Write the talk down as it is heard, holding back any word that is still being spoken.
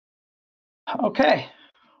Okay,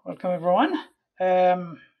 welcome everyone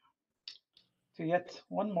to yet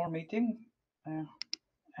one more meeting.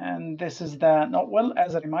 And this is the well,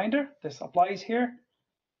 as a reminder, this applies here.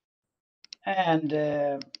 And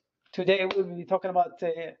today we'll be talking about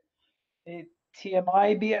a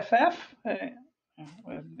TMI BFF,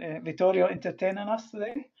 with Vittorio entertaining us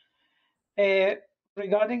today.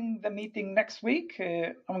 Regarding the meeting next week,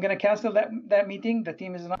 I'm going to cancel that meeting. The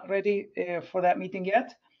team is not ready for that meeting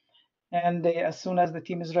yet. And as soon as the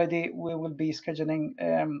team is ready, we will be scheduling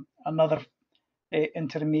another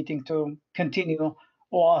interim meeting to continue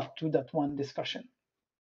OAUTH 2.1 discussion.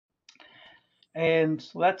 And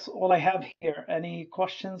so that's all I have here. Any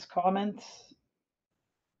questions, comments?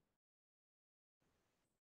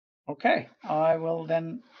 Okay, I will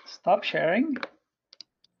then stop sharing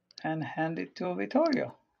and hand it to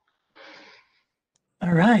Vittorio.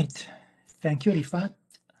 All right, thank you, Rifat.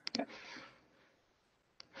 Yeah.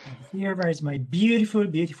 Here is my beautiful,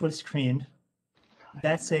 beautiful screen.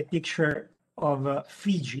 That's a picture of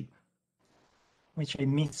Fiji, which I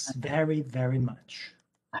miss very, very much.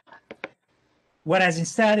 Whereas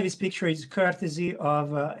instead, this picture is courtesy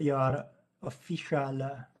of your official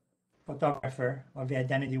photographer of the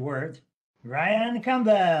identity world, Ryan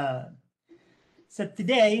Campbell. So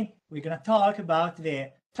today, we're going to talk about the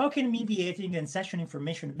token mediating and session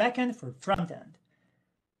information backend for frontend.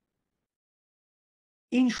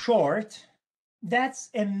 In short, that's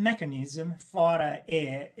a mechanism for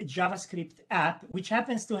a JavaScript app, which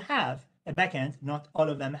happens to have a backend, not all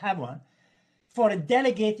of them have one, for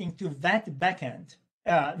delegating to that backend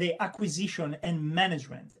the acquisition and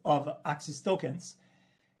management of access tokens,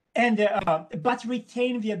 and but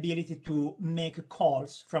retain the ability to make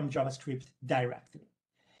calls from JavaScript directly.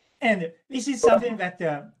 And this is something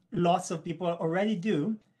that lots of people already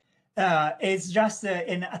do. It's just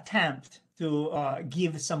an attempt to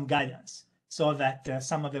give some guidance so that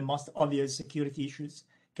some of the most obvious security issues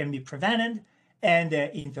can be prevented and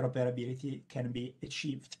interoperability can be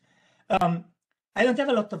achieved. I don't have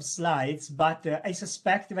a lot of slides, but I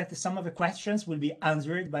suspect that some of the questions will be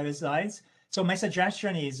answered by the slides. So my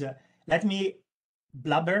suggestion is let me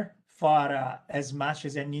blubber for as much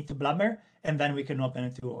as I need to blubber, and then we can open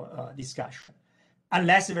it to discussion.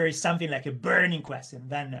 Unless there is something like a burning question,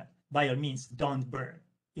 then by all means, don't burn,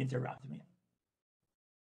 interrupt me.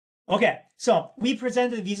 Okay, so we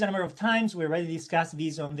presented these a number of times. We already discussed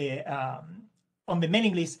these on the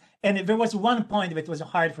mailing list, and there was one point that was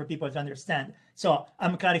hard for people to understand, so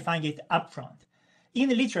I'm clarifying it up front. In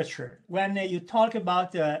the literature, when you talk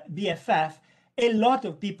about BFF, a lot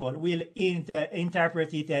of people will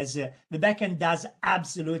interpret it as the backend does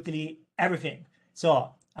absolutely everything.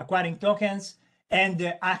 So acquiring tokens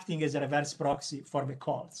and acting as a reverse proxy for the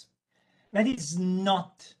calls. That is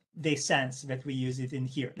not the sense that we use it in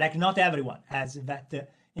here. Like, not everyone has that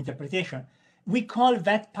interpretation. We call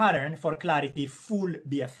that pattern, for clarity, full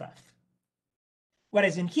BFF.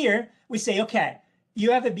 Whereas in here, we say, okay,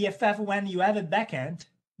 you have a BFF when you have a backend,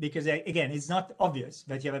 because again, it's not obvious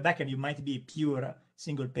that you have a backend. You might be pure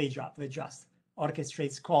single page app that just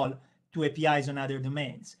orchestrates call to APIs on other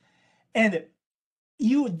domains. And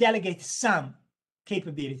you delegate some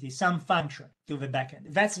capability, some function to the backend.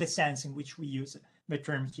 That's the sense in which we use the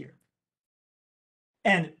term here.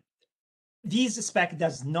 And this spec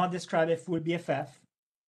does not describe a full BFF.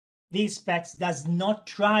 This spec does not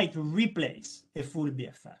try to replace a full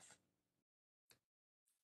BFF.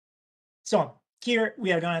 So here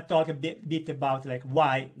we are going to talk a bit about like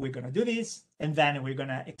why we're going to do this, and then we're going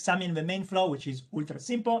to examine the main flow, which is ultra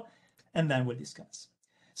simple, and then we'll discuss.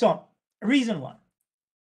 So reason one,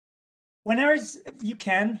 whenever you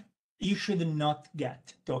can, you should not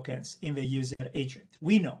get tokens in the user agent.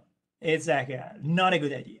 We know it's like not a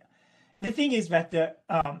good idea. The thing is that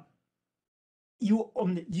you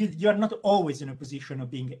are not always in a position of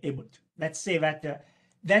being able to. Let's say that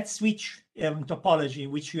that switch topology,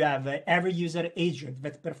 in which you have every user agent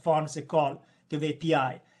that performs a call to the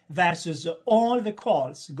API versus all the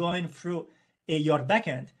calls going through your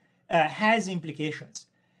backend, has implications.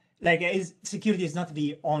 Like, security is not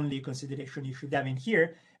the only consideration you should have in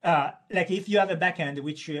here. Like, if you have a backend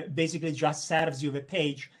which basically just serves you the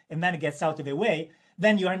page and then gets out of the way,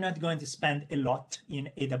 then you are not going to spend a lot in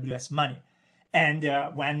AWS money. And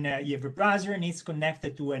when you have a browser needs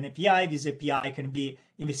connected to an API, this API can be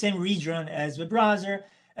in the same region as the browser.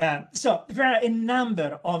 So there are a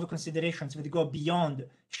number of considerations that go beyond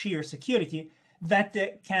sheer security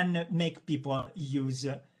that can make people use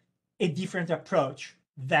a different approach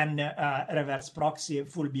than a reverse proxy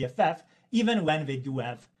full BFF, even when they do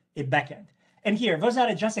have a backend. And here, those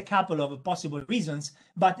are just a couple of possible reasons,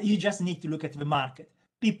 but you just need to look at the market.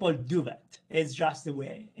 people do that. It's just the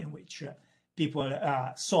way in which people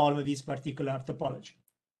solve this particular topology.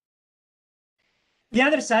 The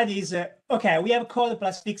other side is, okay, we have code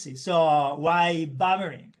plus Pixie, so why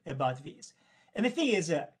bothering about this? And the thing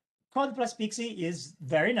is, code plus Pixie is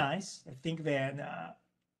very nice. I think that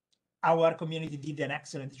our community did an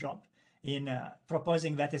excellent job in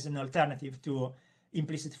proposing that as an alternative to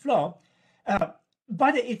implicit flow,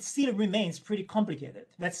 but it still remains pretty complicated.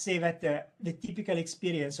 Let's say that the typical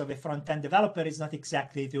experience of a front-end developer is not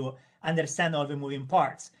exactly to understand all the moving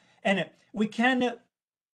parts. And we can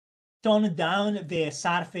tone down the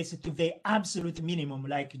surface to the absolute minimum,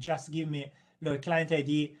 like just give me the client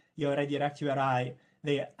ID, you redirect URI,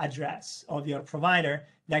 the address of your provider,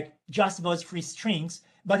 like just those 3 strings,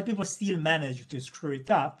 but people still manage to screw it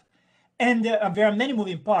up. And there are many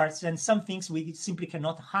moving parts, and some things we simply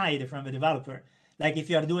cannot hide from the developer. Like if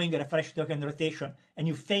you are doing a refresh token rotation and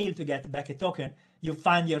you fail to get back a token, you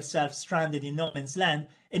find yourself stranded in no man's land,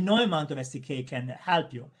 and no amount of SDK can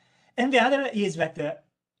help you. And the other is that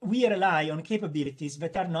we rely on capabilities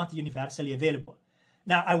that are not universally available.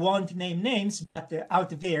 Now, I won't name names, but out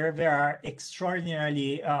there are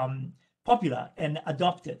extraordinarily popular and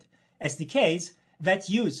adopted SDKs that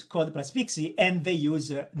use code plus Pixie, and they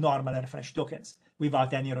use normal refresh tokens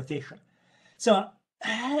without any rotation. So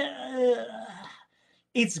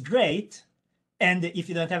it's great, and if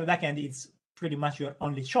you don't have a backend, it's pretty much your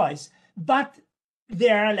only choice, but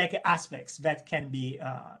there are like aspects that can be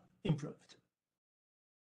improved.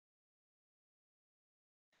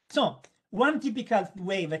 So one typical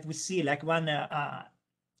way that we see, like one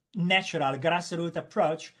natural grassroots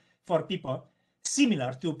approach for people,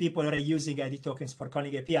 similar to people reusing ID tokens for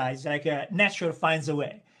calling APIs, like nature finds a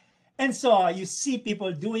way. And so you see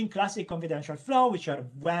people doing classic confidential flow, which are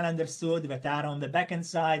well understood, that are on the backend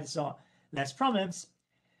side, so less problems.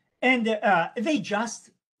 And they just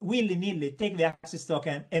willy-nilly take the access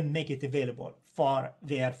token and make it available for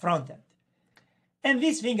their front end. And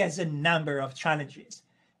this thing has a number of challenges.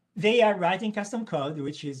 They are writing custom code,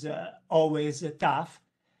 which is always tough.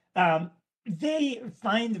 They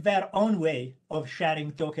find their own way of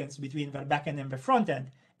sharing tokens between their backend and the front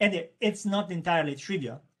end, and it's not entirely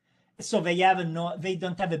trivial. So they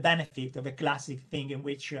don't have a benefit of a classic thing in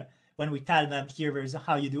which when we tell them here's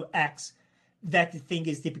how you do X, that thing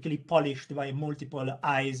is typically polished by multiple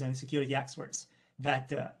eyes and security experts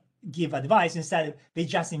that give advice. Instead, they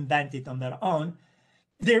just invent it on their own.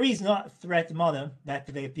 There is no threat model that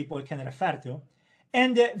the people can refer to,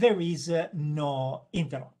 and there is no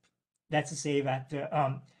interop. That's to say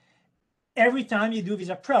that every time you do this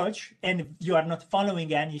approach and you are not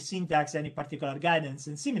following any syntax, any particular guidance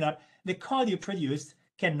and similar, the code you produced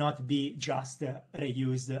cannot be just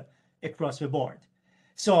reused across the board.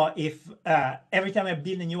 So if every time I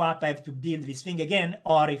build a new app, I have to build this thing again,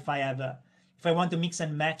 or if I want to mix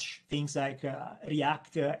and match things like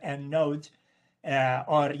React and Node,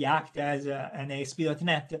 or React as an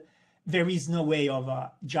ASP.NET, there is no way of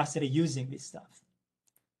just reusing this stuff.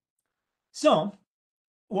 So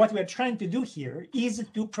what we're trying to do here is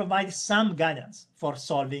to provide some guidance for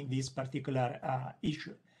solving this particular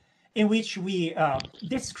issue, in which we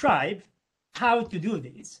describe how to do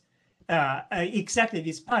this, exactly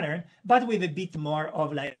this pattern, but with a bit more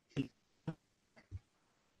of like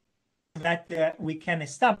that we can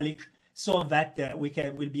establish so that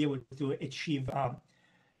we'll be able to achieve.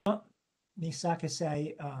 Nisaka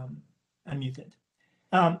say unmuted.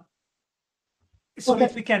 So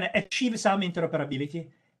that we can achieve some interoperability,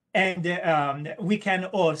 and we can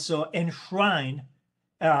also enshrine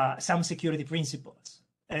some security principles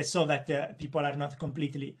so that people are not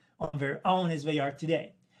completely on their own as they are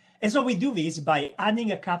today. And so we do this by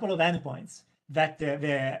adding a couple of endpoints that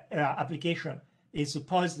the application is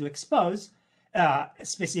supposed to expose,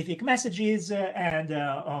 specific messages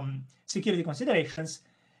and security considerations,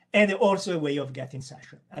 and also a way of getting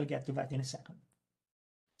session. I'll get to that in a second.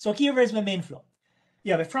 So here is the main flow.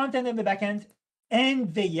 You have a front end and the back end,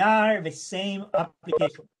 and they are the same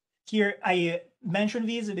application. Here I mention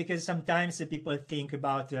these because sometimes people think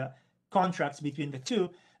about contracts between the two,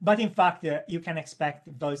 but in fact, you can expect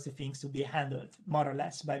those two things to be handled more or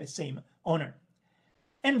less by the same owner.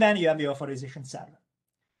 And then you have the authorization server.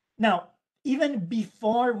 Now, even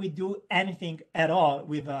before we do anything at all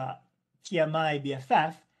with TMI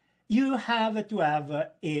BFF, you have to have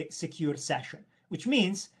a secure session, which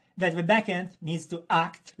means that the backend needs to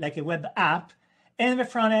act like a web app, and the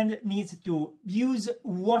front end needs to use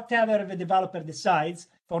whatever the developer decides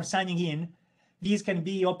for signing in. These can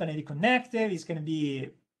be OpenID Connect, these can be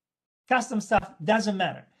custom stuff, doesn't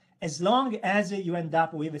matter. As long as you end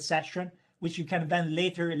up with a session which you can then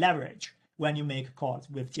later leverage when you make calls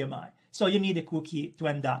with TMI. So you need a cookie to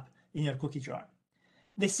end up in your cookie jar.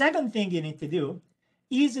 The second thing you need to do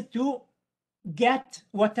is to get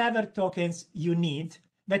whatever tokens you need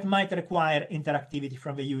that might require interactivity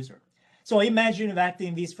from the user. So imagine that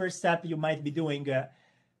in this first step, you might be doing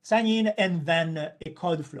sign in and then a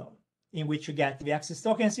code flow in which you get the access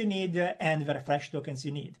tokens you need and the refresh tokens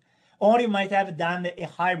you need. Or you might have done a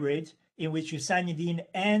hybrid in which you signed in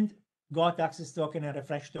and got access token and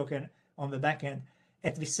refresh token on the backend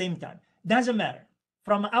at the same time. Doesn't matter.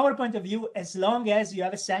 From our point of view, as long as you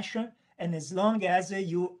have a session and as long as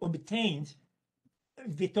you obtained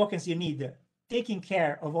the tokens you need, taking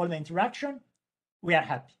care of all the interaction, we are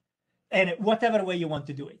happy. And whatever way you want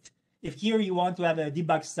to do it. If here you want to have a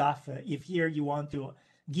debug stuff, if here you want to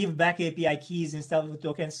give back API keys instead of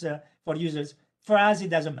tokens for users, for us, it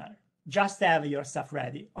doesn't matter. Just have your stuff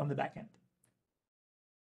ready on the backend.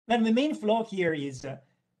 Then the main flow here is,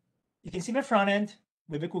 you can see the front end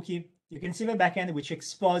with the cookie. You can see the backend, which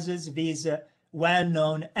exposes this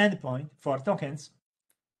well-known endpoint for tokens.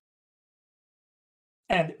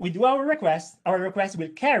 And we do our request. Our request will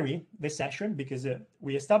carry the session because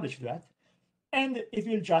we established that. And it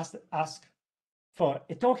will just ask for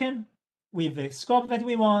a token with the scope that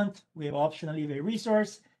we want, with optionally the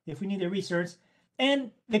resource, if we need a resource,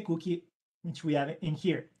 and the cookie, which we have in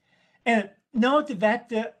here. And note that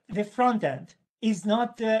the front end is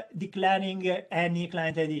not declaring any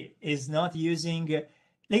client ID, is not using,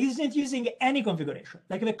 isn't using any configuration.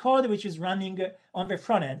 Like the code which is running on the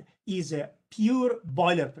front end is a pure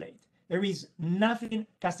boilerplate. There is nothing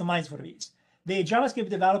customized for this. The JavaScript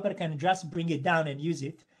developer can just bring it down and use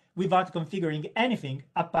it without configuring anything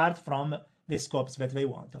apart from the scopes that they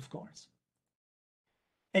want, of course.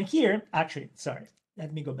 And here, actually, sorry,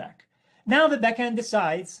 let me go back. Now the backend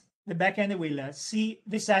decides, the backend will see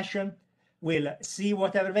the session, will see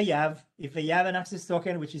whatever they have. If they have an access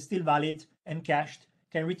token, which is still valid and cached,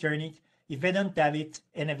 can return it. If they don't have it,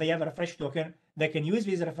 and if they have a refresh token, they can use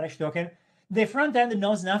this refresh token. The front end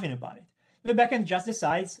knows nothing about it. The backend just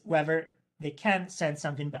decides whether they can send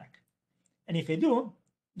something back. And if they do,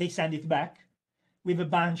 they send it back with a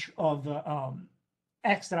bunch of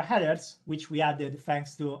extra headers, which we added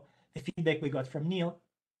thanks to the feedback we got from Neil.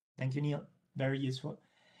 Thank you, Neil. Very useful.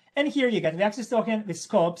 And here you get the access token, the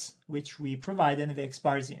scopes, which we provided, and the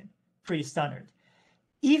expires in. Pretty standard.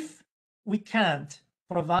 If we can't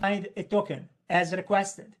provide a token as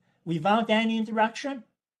requested without any interaction,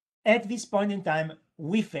 at this point in time,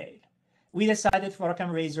 we fail. We decided for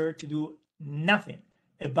Occam Razor to do nothing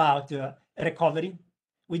about recovery.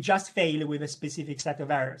 We just fail with a specific set of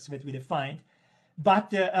errors that we defined.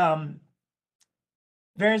 But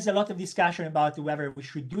there's a lot of discussion about whether we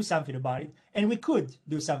should do something about it, and we could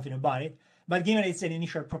do something about it. But given it's an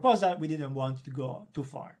initial proposal, we didn't want to go too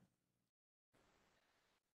far.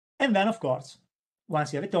 And then, of course,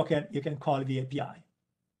 once you have a token, you can call the API.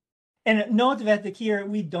 And note that here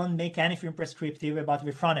we don't make anything prescriptive about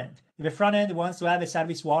the front end. If the front end wants to have a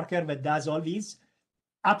service worker that does all these,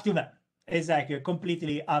 up to them. It's like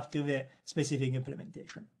completely up to the specific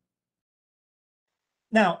implementation.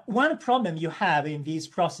 Now, one problem you have in this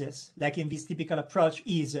process, like in this typical approach,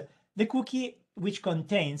 is the cookie, which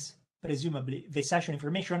contains, presumably, the session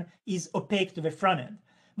information, is opaque to the front end.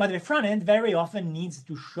 But the front end very often needs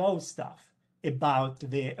to show stuff about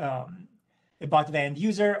the end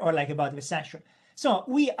user or like about the session. So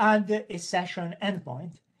we add a session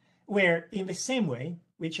endpoint where, in the same way,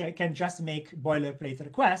 which I can just make boilerplate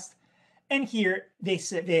request, and here the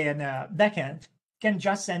backend can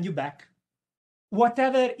just send you back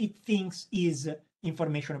whatever it thinks is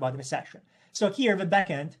information about the session. So here the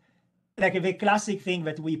backend, like the classic thing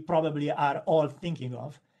that we probably are all thinking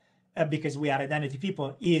of, because we are identity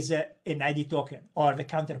people, is an ID token or the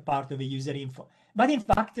counterpart of the user info. But in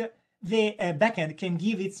fact, the backend can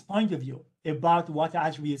give its point of view about what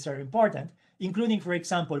attributes are important, including, for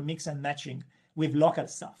example, mix and matching with local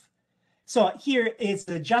stuff. So here is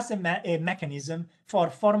just a mechanism for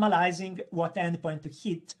formalizing what endpoint to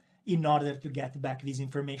hit in order to get back this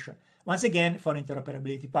information. Once again, for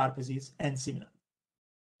interoperability purposes and similar.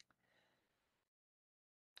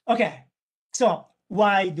 Okay, so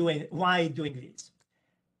why doing this?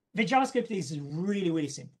 The JavaScript is really, really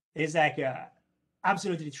simple. It's like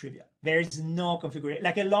absolutely trivial. There is no configuration.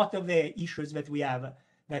 Like a lot of the issues that we have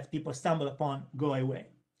that people stumble upon go away.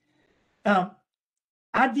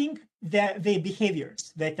 Adding the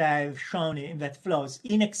behaviors that I've shown in that flows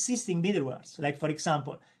in existing middlewares, like for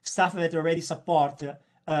example, stuff that already support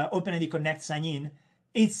OpenID Connect sign-in,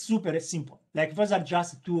 it's super simple. Like those are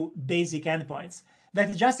just two basic endpoints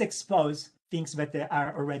that just expose things that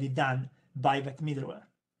are already done by that middleware.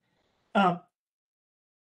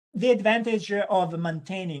 The advantage of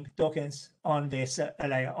maintaining tokens on this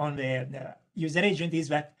on the user agent is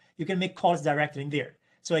that you can make calls directly in there.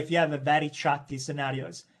 So if you have a very chatty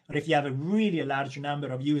scenarios, or if you have a really large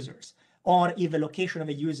number of users, or if the location of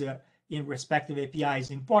a user in respective API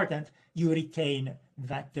is important, you retain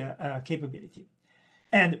that capability.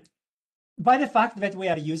 And by the fact that we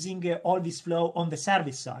are using all this flow on the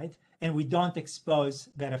service side, and we don't expose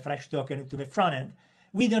the refresh token to the front end,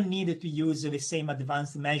 we don't need to use the same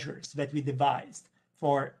advanced measures that we devised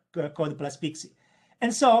for Code plus Pixie.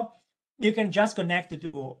 And so you can just connect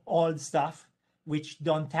to old stuff which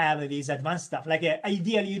don't have these advanced stuff. Like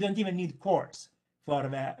ideally, you don't even need cores for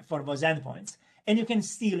those endpoints, and you can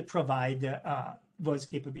still provide those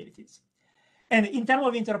capabilities. And in terms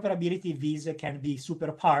of interoperability, these can be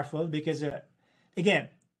super powerful because, again,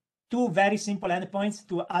 two very simple endpoints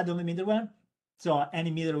to add on the middleware. So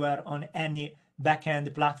any middleware on any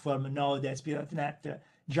backend platform, Node, ASP.NET,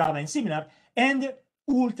 Java, and similar, and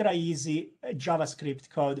ultra easy JavaScript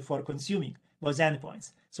code for consuming those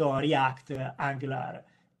endpoints. So React, Angular,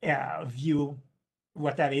 Vue,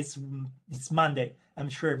 whatever. It's Monday. I'm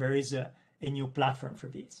sure there is a new platform for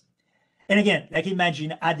this. And again, like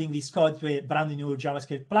imagine adding this code to a brand new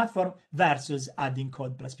JavaScript platform versus adding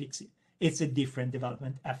Code plus Pixie. It's a different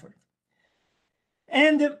development effort.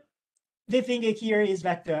 And the thing here is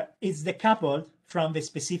that it's decoupled from the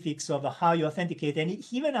specifics of how you authenticate and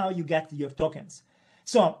even how you get your tokens.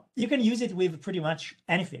 So you can use it with pretty much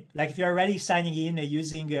anything. Like if you're already signing in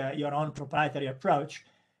using your own proprietary approach,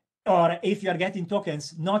 or if you're getting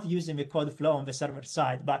tokens not using the code flow on the server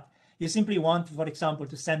side, but you simply want, for example,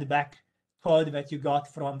 to send back code that you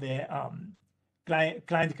got from the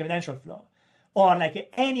client credential flow, or like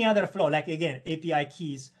any other flow, like again, API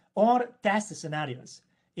keys, or test scenarios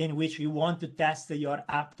in which you want to test your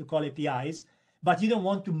app to call APIs, but you don't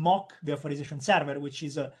want to mock the authorization server, which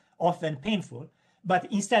is often painful.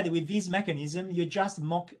 But instead, with this mechanism, you just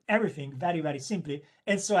mock everything very, very simply,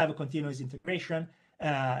 and so have a continuous integration,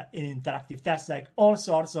 in interactive tests, like all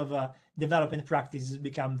sorts of development practices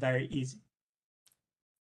become very easy.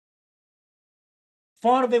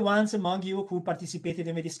 For the ones among you who participated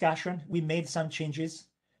in the discussion, we made some changes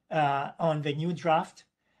on the new draft.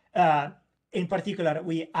 In particular,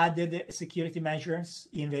 we added security measures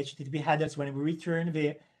in the HTTP headers when we return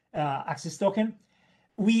the access token.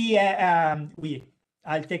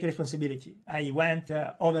 I'll take responsibility. I went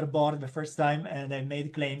overboard the first time and I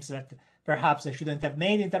made claims that perhaps I shouldn't have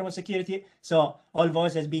made in terms of security. So all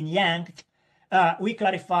those has been yanked. We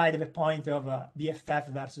clarified the point of BFF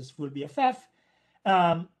versus full BFF.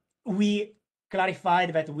 We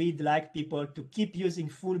clarified that we'd like people to keep using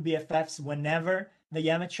full BFFs whenever they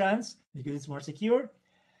have a chance because it's more secure.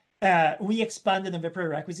 We expanded on the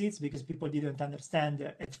prerequisites because people didn't understand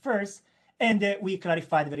at first. And we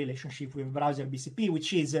clarified the relationship with browser BCP,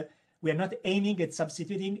 which is we are not aiming at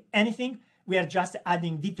substituting anything. We are just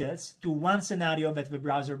adding details to one scenario that the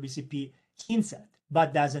browser BCP hints at,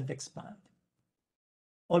 but doesn't expand.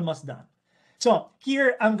 Almost done. So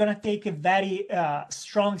here I'm going to take a very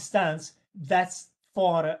strong stance that's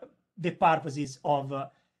for the purposes of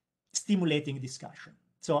stimulating discussion.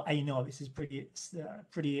 So I know this is pretty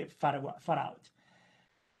far out.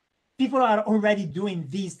 People are already doing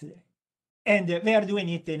this today. And they are doing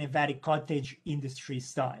it in a very cottage industry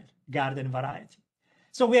style, garden variety.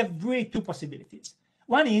 So we have really two possibilities.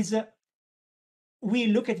 One is we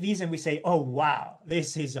look at this and we say, oh, wow,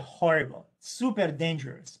 this is horrible, super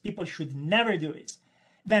dangerous. People should never do this.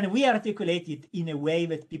 Then we articulate it in a way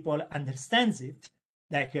that people understands it,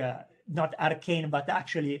 like not arcane, but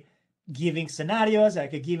actually giving scenarios,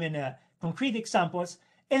 like giving concrete examples.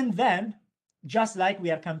 And then just like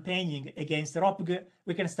we are campaigning against ROPG,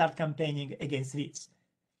 we can start campaigning against this.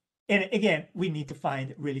 And again, we need to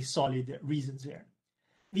find really solid reasons there.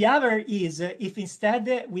 The other is if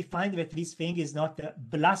instead we find that this thing is not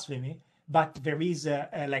blasphemy, but there is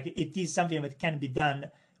like it is something that can be done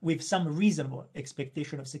with some reasonable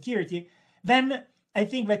expectation of security, then I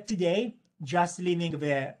think that today, just leaving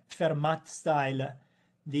the Fermat style,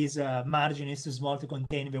 this margin is too small to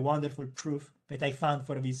contain the wonderful proof that I found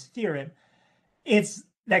for this theorem, it's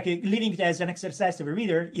like leaving it as an exercise to the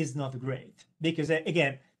reader is not great because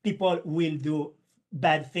again, people will do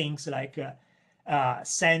bad things like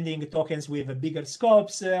sending tokens with bigger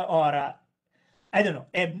scopes or I don't know,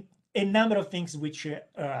 a number of things which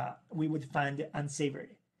we would find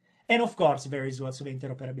unsavory. And of course, there is also the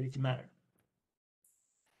interoperability matter.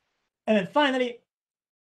 And then finally,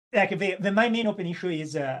 like my main open issue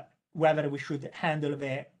is whether we should handle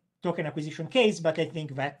the token acquisition case, but I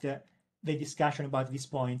think that the discussion about this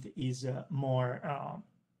point is more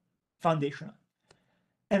foundational.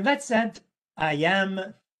 And that said, I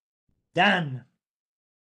am done.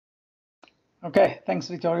 Okay, thanks,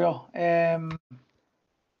 Vittorio.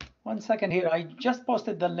 1 second here. I just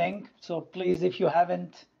posted the link, so please, if you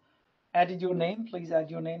haven't added your name, please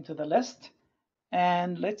add your name to the list.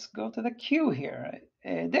 And let's go to the queue here.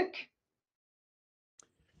 Dick.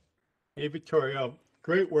 Hey, Vittorio,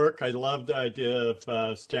 great work. I love the idea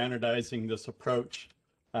of standardizing this approach.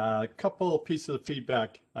 A couple of pieces of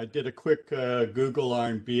feedback. I did a quick Google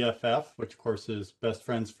on BFF, which of course is Best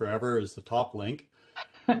Friends Forever is the top link.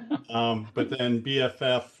 But then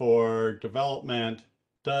BFF for development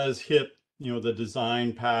does hit, the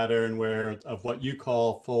design pattern of what you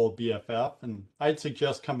call full BFF. And I'd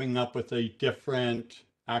suggest coming up with a different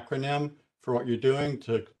acronym for what you're doing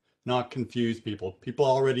to not confuse people. People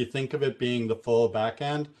already think of it being the full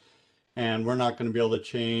backend, and we're not going to be able to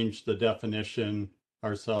change the definition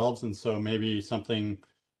ourselves. And so maybe something,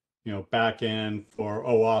 backend for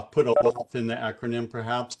OAuth, put OAuth in the acronym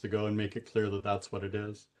perhaps to go and make it clear that that's what it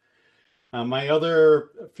is. My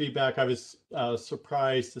other feedback, I was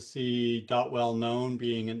surprised to see .well-known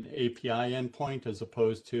being an API endpoint as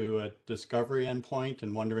opposed to a discovery endpoint,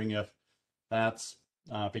 and wondering if that's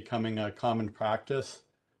becoming a common practice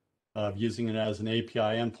of using it as an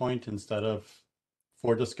API endpoint instead of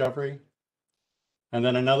for discovery. And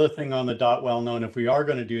then another thing on the .well-known, if we are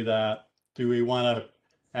going to do that, do we want to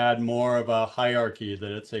add more of a hierarchy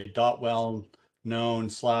that it's a .well-known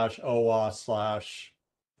 /OAuth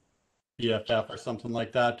 /BFF or something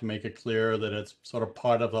like that to make it clear that it's sort of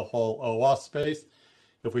part of the whole OAuth space?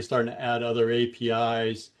 If we start to add other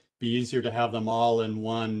APIs, be easier to have them all in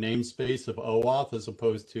one namespace of OAuth as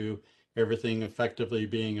opposed to everything effectively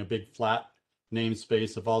being a big flat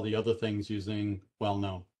namespace of all the other things using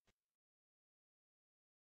well-known.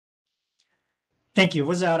 Thank you.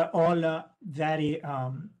 Those are all very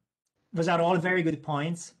good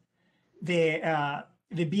points. The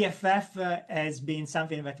BFF has been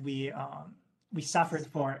something that we suffered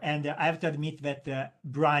for, and I have to admit that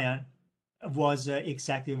Brian was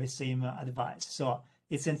exactly the same advice. So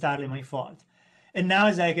it's entirely my fault. And now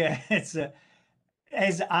it's like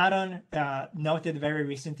as Aaron noted very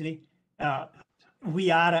recently,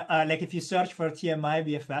 we are like, if you search for TMI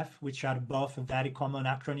BFF, which are both a very common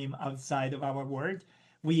acronym outside of our world,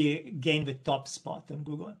 we gain the top spot on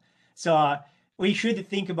Google. So we should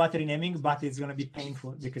think about renaming, but it's going to be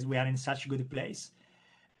painful because we are in such a good place.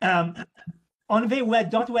 On the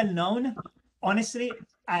well-known, honestly,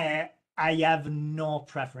 I have no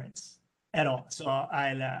preference at all. So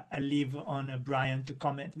I'll leave on Brian to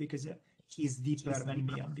comment because he's deeper than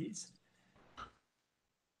me on these.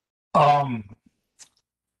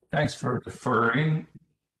 Thanks for deferring.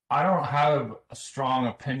 I don't have strong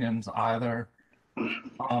opinions either.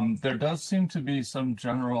 There does seem to be some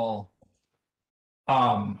general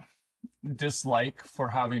dislike for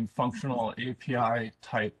having functional API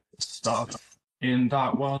type stuff in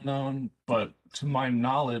 .well-known, but to my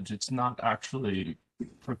knowledge, it's not actually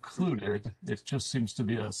precluded. It just seems to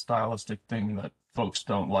be a stylistic thing that folks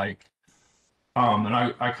don't like. And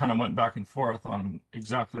I kind of went back and forth on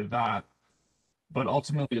exactly that. But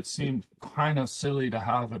ultimately, it seemed kind of silly to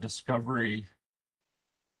have a discovery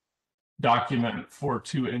document for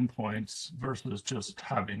 2 endpoints versus just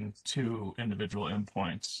having 2 individual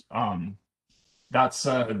endpoints. That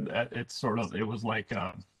said, it was like,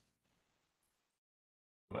 I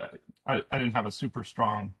didn't have a super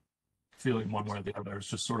strong feeling one way or the other. It's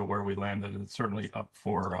just sort of where we landed. It's certainly up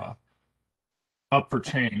for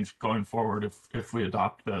change going forward if we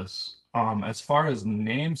adopt this. As far as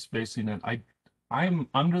namespacing it, I'm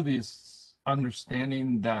under the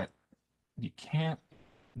understanding that you're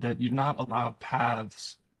not allowed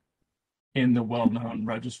paths in the well-known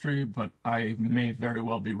registry, but I may very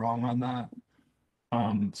well be wrong on that.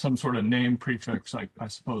 Some sort of name prefix, I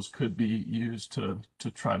suppose, could be used to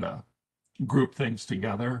try to group things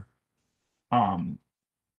together.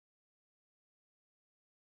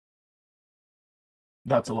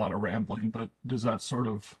 That's a lot of rambling, but does that sort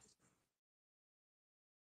of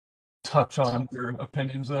touch on your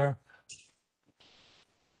opinions there?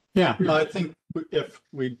 Yeah, I think if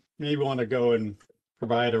we maybe want to go and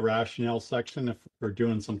provide a rationale section if we're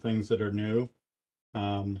doing some things that are new.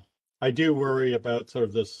 I do worry about sort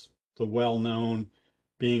of the well-known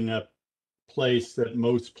being a place that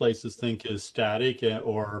most places think is static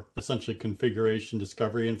or essentially configuration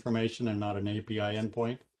discovery information and not an API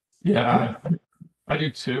endpoint. Yeah, I do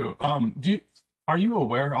too. Are you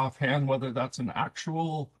aware offhand whether that's an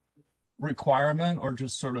actual requirement or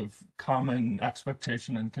just sort of common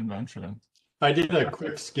expectation and convention? I did a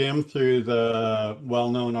quick skim through the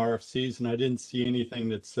well-known RFCs, and I didn't see anything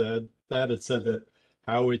that said that. It said that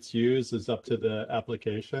how it's used is up to the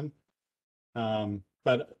application.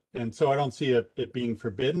 And so I don't see it being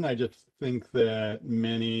forbidden. I just think that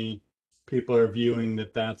many people are viewing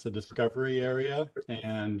that that's a discovery area,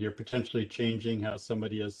 and you're potentially changing how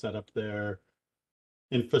somebody has set up their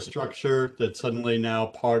infrastructure, that suddenly now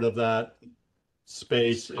part of that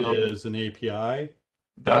space is an API.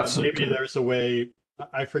 That's Maybe there's a way,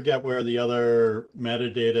 I forget where the other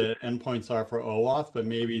metadata endpoints are for OAuth, but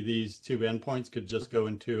maybe these two endpoints could just go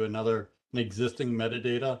into an existing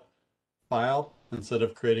metadata file instead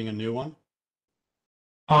of creating a new one.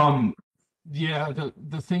 Yeah,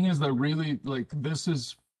 the thing is that really, like, this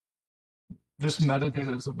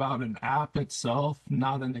metadata is about an app itself,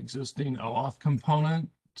 not an existing OAuth component.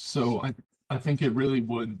 So I think it really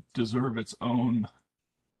would deserve its own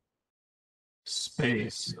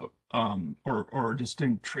space, or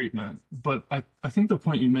distinct treatment. But I think the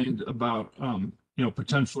point you made about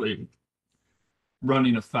potentially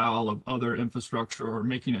running afoul of other infrastructure or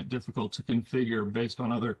making it difficult to configure based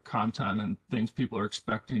on other content and things people are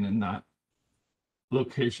expecting in that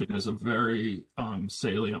location is a very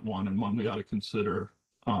salient one, and one we ought to consider,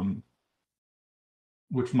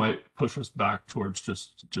 which might push us back towards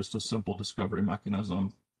just a simple discovery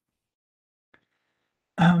mechanism.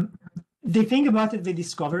 The thing about the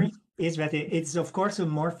discovery is that it's of course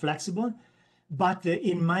more flexible, but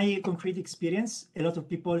in my concrete experience, a lot of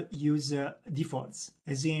people use defaults,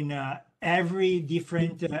 as in every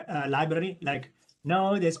different library, like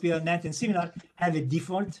Node, SPL.NET, and similar, have a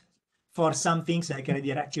default for some things like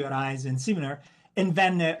redirect URIs and similar, and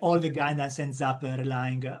then all the guidance ends up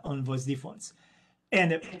relying on those defaults.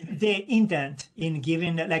 And the intent in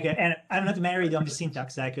giving, like, and I'm not married on the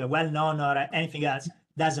syntax, like well-known or anything else,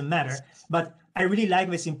 doesn't matter, but I really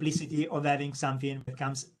like the simplicity of having something that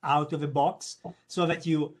comes out of the box so that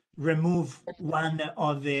you remove one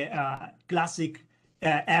of the classic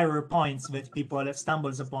error points that people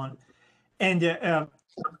stumbles upon. And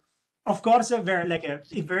of course, if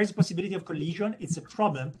there is a possibility of collision, it's a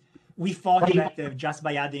problem. We thought that just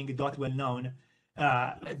by adding .well-known,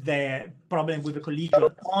 the problem with the collision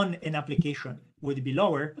on an application would be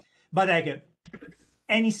lower, but like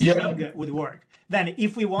any string would work. Then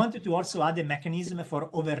if we wanted to also add a mechanism for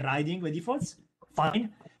overriding the defaults,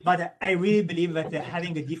 fine. But I really believe that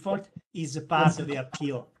having a default is a part of the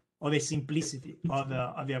appeal, of the simplicity of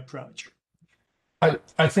the approach.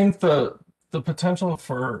 I think the potential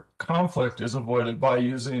for conflict is avoided by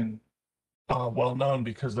using well-known,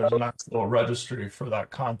 because there's an actual registry for that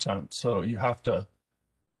content. So you're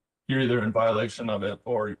either in violation of it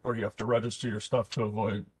or you have to register your stuff to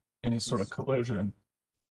avoid any sort of collision.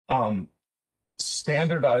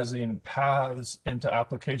 Standardizing paths into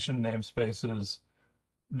application namespaces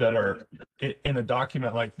that are in a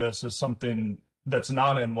document like this is something that's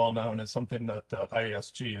not in well-known, is something that the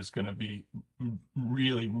IESG is going to be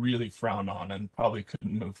really, really frowned on and probably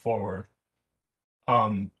couldn't move forward.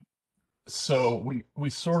 So we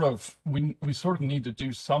sort of need to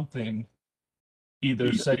do something,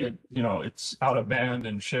 either say it's out of band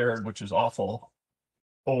and shared, which is awful,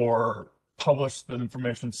 or publish the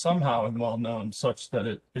information somehow in well-known such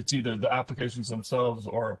that it's either the applications themselves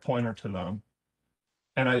or a pointer to them.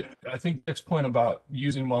 And I think Nick's point about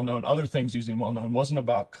using well-known, other things using well-known, wasn't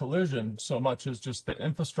about collision so much as just the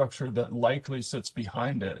infrastructure that likely sits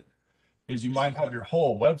behind it. Is you might have your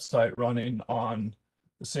whole website running on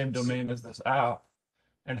the same domain as this app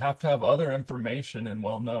and have to have other information in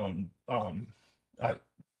well-known. Of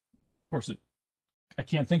course, I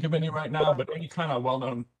can't think of any right now, but any kind of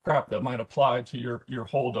well-known crap that might apply to your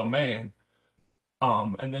whole domain.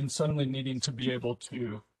 And then suddenly needing to be able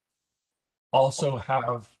to also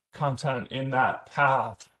have content in that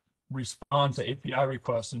path respond to API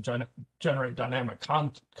requests and generate dynamic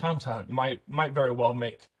content might very well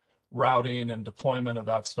make routing and deployment of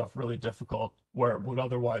that stuff really difficult, where it would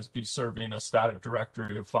otherwise be serving a static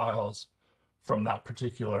directory of files from that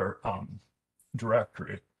particular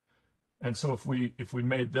directory. And so if we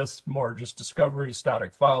made this more just discovery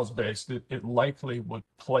static files based, it likely would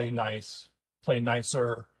play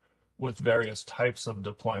nicer with various types of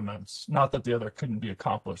deployments. Not that the other couldn't be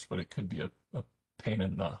accomplished, but it could be a pain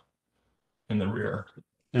in the rear.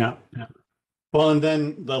 Yeah. Well, and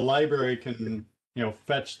then the library can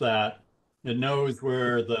fetch that. It knows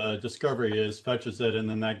where the discovery is, fetches it, and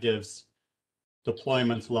then that gives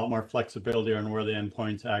deployments a lot more flexibility on where the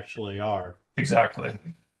endpoints actually are. Exactly.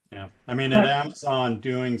 Yeah, I mean, at Amazon,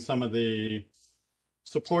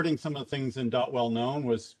 supporting some of the things in .well-known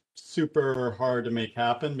was super hard to make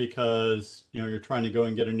happen because, you know, you're trying to go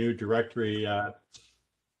and get a new directory at,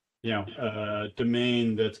 you know, a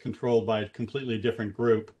domain that's controlled by a completely different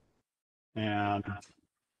group. And,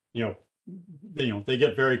 you know, they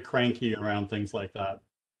get very cranky around things like that.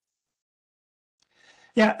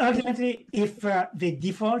 Yeah, ultimately, if the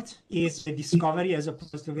default is the discovery as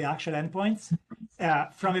opposed to the actual endpoints,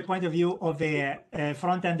 from a point of view of a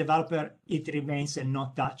front-end developer, it remains a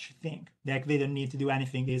no-touch thing. Like they don't need to do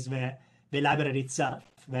anything. It's the library itself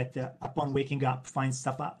that, upon waking up, finds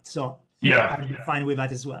stuff out. So Yeah. I'm fine with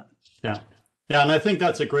that as well. Yeah. Yeah, and I think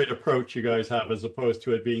that's a great approach you guys have, as opposed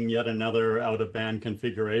to it being yet another out-of-band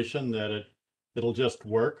configuration that it'll just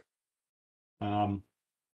work. And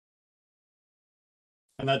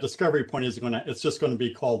that discovery point is it's just going to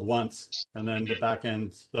be called once, and then the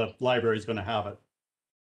backend, the library is going to have it.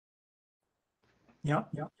 Yeah,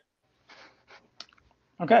 yeah.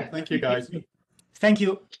 Okay. Thank you, guys. Thank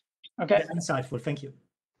you. Okay. Very insightful. Thank you.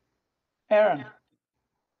 Aaron.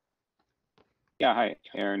 Yeah, hi,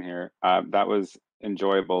 Aaron here. That was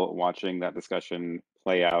enjoyable watching that discussion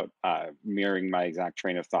play out, mirroring my exact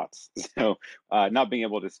train of thoughts. So not being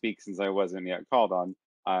able to speak since I wasn't yet called on,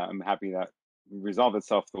 I'm happy that resolved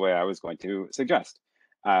itself the way I was going to suggest.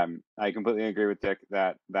 I completely agree with Dick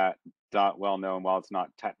that dot well known, while it's not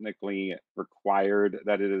technically required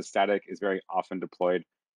that it is static, is very often deployed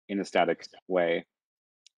in a static way.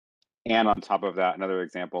 And on top of that, another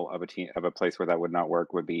example of a place where that would not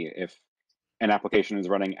work would be if an application is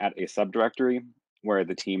running at a subdirectory where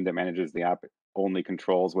the team that manages the app only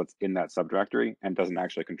controls what's in that subdirectory and doesn't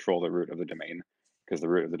actually control the root of the domain, because the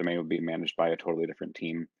root of the domain would be managed by a totally different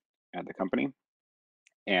team at the company.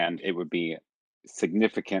 And it would be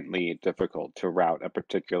significantly difficult to route a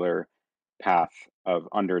particular path of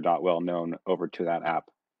under .well known over to that app.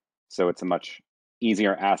 So it's a much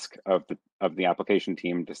easier ask of the application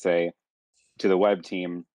team to say to the web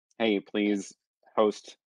team, hey, please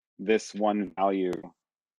host this one value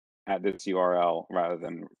at this URL, rather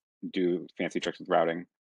than do fancy tricks with routing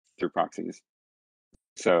through proxies.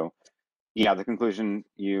 So yeah, the conclusion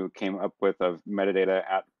you came up with of metadata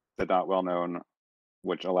at the .well known,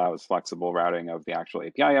 which allows flexible routing of the actual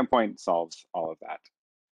API endpoint, solves all of that,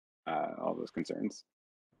 all those concerns.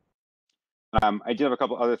 I do have a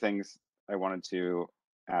couple other things I wanted to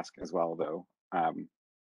ask as well, though.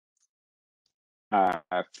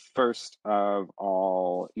 First of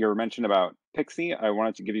all, your mention about Pixie, I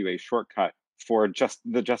wanted to give you a shortcut for just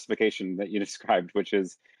the justification that you described, which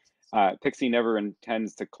is Pixie never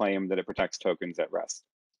intends to claim that it protects tokens at rest.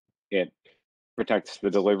 It protects the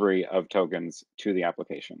delivery of tokens to the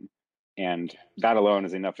application. And that alone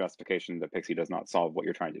is enough justification that Pixie does not solve what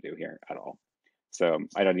you're trying to do here at all. So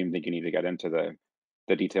I don't even think you need to get into the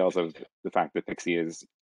details of the fact that Pixie is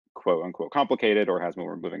quote unquote complicated or has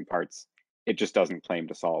more moving parts. It just doesn't claim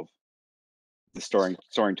to solve the storing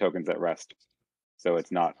tokens at rest. So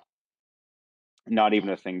it's not even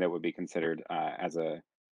a thing that would be considered as a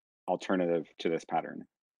alternative to this pattern.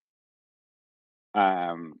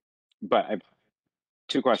 But I have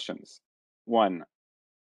two questions. One,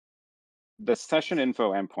 the session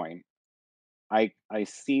info endpoint, I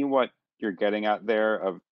see what you're getting at there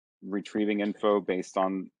of retrieving info based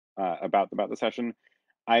on about the session.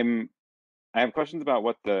 I have questions about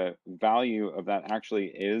what the value of that actually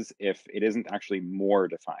is if it isn't actually more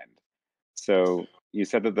defined. So you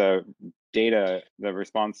said that the data, the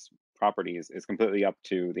response properties, is completely up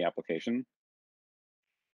to the application.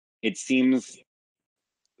 It seems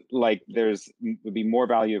like would be more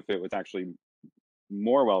value if it was actually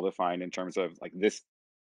more well defined in terms of like, this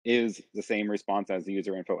is the same response as the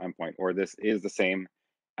user info endpoint, or this is the same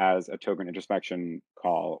as a token introspection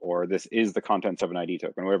call, or this is the contents of an ID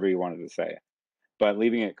token, whatever you wanted to say. But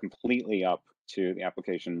leaving it completely up to the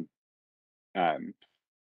application,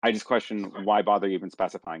 I just question why bother even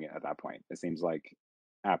specifying it at that point. It seems like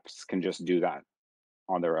apps can just do that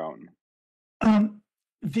on their own.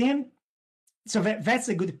 So that's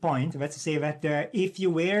a good point. Let's say that if you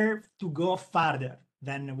were to go farther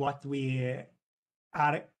than what we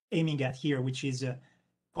are aiming at here, which is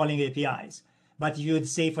calling APIs, but you would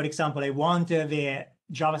say, for example, I want the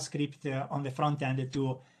JavaScript on the front end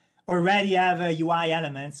to already have UI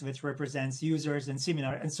elements which represents users and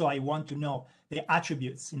similar, and so I want to know the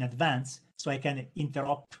attributes in advance so I can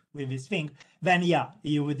interrupt with this thing, then yeah,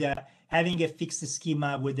 you would having a fixed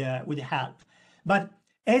schema would help. But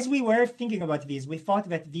as we were thinking about this, we thought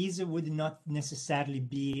that these would not necessarily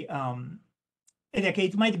be,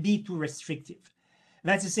 it might be too restrictive.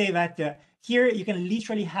 Let's say that here you can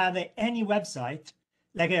literally have any website,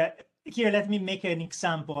 like here, let me make an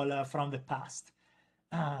example from the past.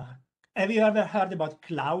 Have you ever heard about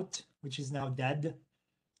Clout, which is now dead?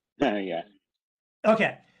 Yeah.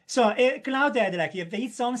 Okay, so Cloud had like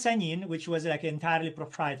its own sign-in, which was like entirely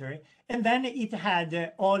proprietary, and then it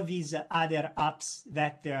had all these other apps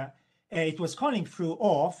that it was calling through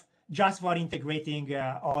OAUTH just for integrating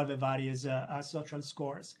all the various social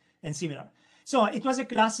scores and similar. So it was a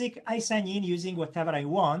classic, I sign in using whatever I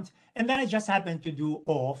want, and then I just happened to do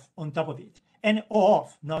OAuth on top of it. And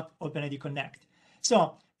OAuth, not OpenID Connect.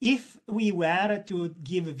 So if we were to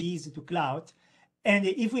give these to Cloud, and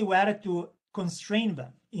if we were to constrain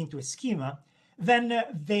them into a schema, then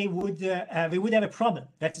they would have a problem.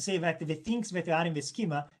 Let's say that the things that are in the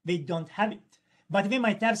schema, they don't have it, but they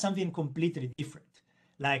might have something completely different,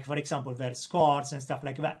 like for example, their scores and stuff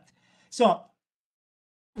like that. So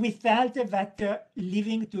we felt that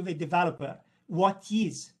leaving to the developer what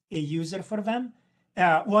is a user for them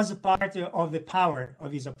was a part of the power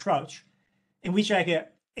of this approach, in which like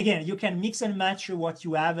again, you can mix and match what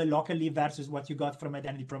you have locally versus what you got from an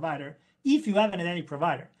identity provider. If you have an identity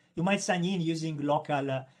provider, you might sign in using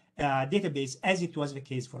local database, as it was the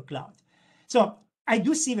case for cloud. So I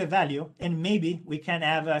do see the value, and maybe we can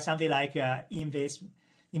have something like in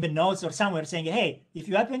the notes or somewhere saying, hey, if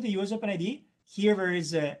you happen to use OpenID, here there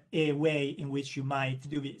is a way in which you might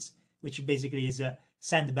do this, which basically is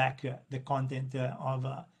send back the content of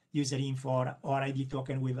user info or ID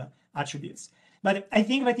token with attributes. But I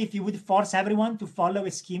think that if you would force everyone to follow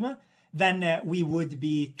a schema, then we would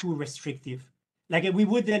be too restrictive. Like we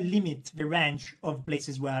would limit the range of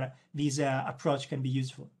places where this approach can be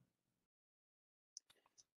useful.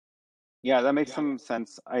 Yeah, that makes some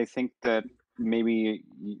sense. I think that maybe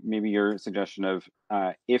your suggestion of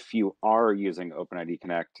if you are using OpenID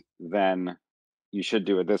Connect, then you should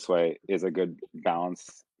do it this way is a good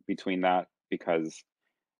balance between that, because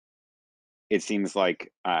it seems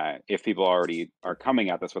like if people already are coming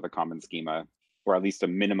at this with a common schema, or at least a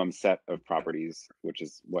minimum set of properties, which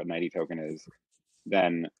is what an ID token is,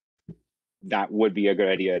 then that would be a good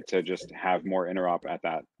idea to just have more interop at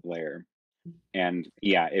that layer. And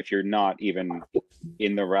yeah, if you're not even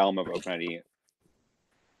in the realm of OpenID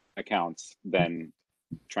accounts, then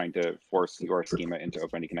trying to force your schema into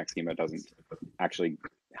OpenID Connect schema doesn't actually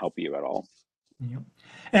help you at all.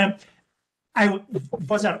 Yeah.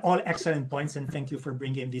 Those are all excellent points, and thank you for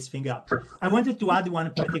bringing this thing up. I wanted to add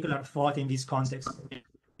one particular thought in this context.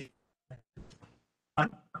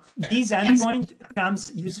 This endpoint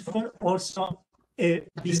becomes useful also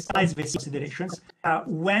besides these considerations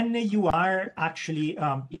when you are actually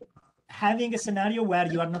having a scenario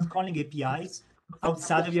where you are not calling APIs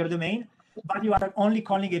outside of your domain, but you are only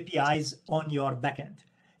calling APIs on your backend.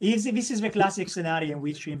 This is the classic scenario in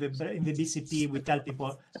which in the BCP we tell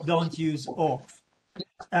people don't use OAuth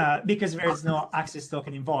because there is no access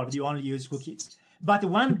token involved. You only use cookies. But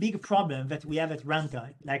one big problem that we have at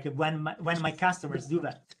runtime, like when my customers do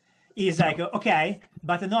that, is like, okay,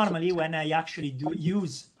 but normally when I actually do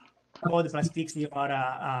use code plus 60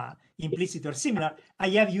 or implicit or similar, I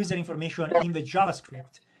have user information in the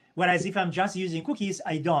JavaScript. Whereas if I'm just using cookies,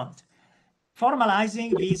 I don't.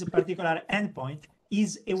 Formalizing this particular endpoint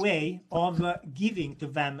is a way of giving to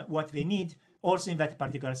them what they need also in that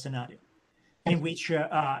particular scenario, in which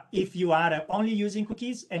if you are only using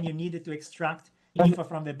cookies and you need to extract info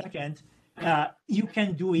from the backend, you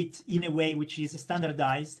can do it in a way which is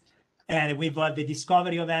standardized and with the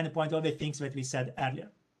discovery of endpoint, all the things that we said earlier.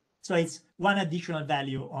 So it's one additional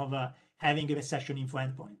value of having a session info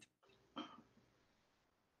endpoint.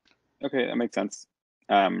 Okay, that makes sense.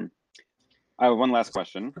 I have one last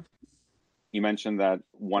question. You mentioned that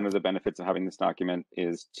one of the benefits of having this document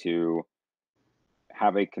is to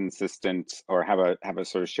have a consistent or have a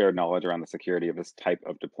sort of shared knowledge around the security of this type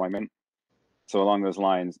of deployment. So along those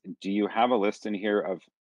lines, do you have a list in here of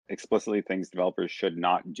explicitly things developers should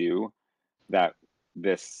not do that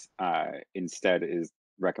this instead is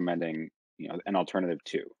recommending, an alternative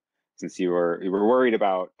to? Since you were worried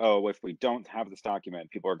about, oh, if we don't have this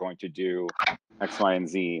document, people are going to do X, Y, and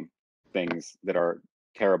Z things that are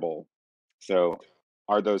terrible. So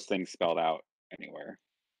are those things spelled out anywhere?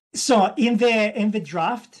 So in the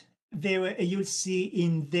draft, you'll see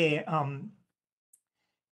in the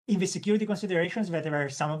security considerations that there are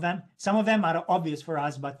some of them. Some of them are obvious for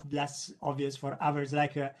us, but less obvious for others,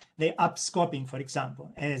 like the up scoping, for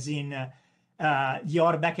example, as in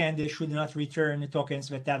your backend should not return tokens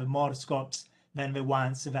that have more scopes than the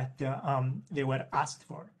ones that they were asked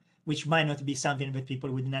for, which might not be something that people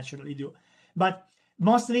would naturally do. But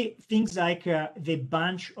mostly things like the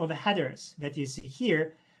bunch of headers that you see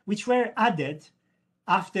here, which were added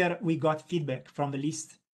after we got feedback from the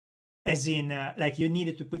list as in like you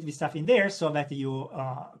needed to put this stuff in there so that you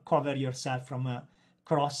cover yourself from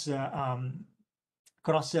cross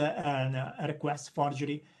request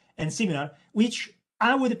forgery and similar, which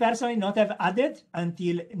I would personally not have added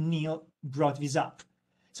until Neil brought this up.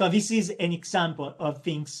 So this is an example of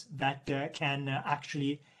things that can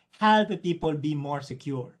actually help people be more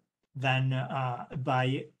secure than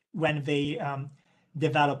by when they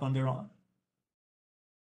develop on their own.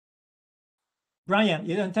 Brian,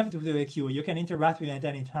 you don't have to do a queue. You can interact with me at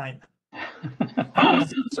any time.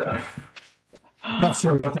 I'm not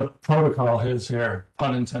sure what the protocol is here,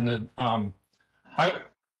 pun intended. I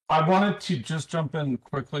wanted to just jump in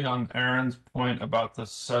quickly on Aaron's point about the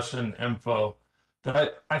session info.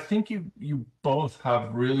 That I think you both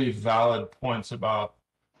have really valid points about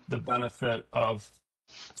the benefit of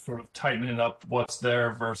sort of tightening up what's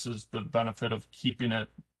there versus the benefit of keeping it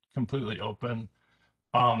completely open.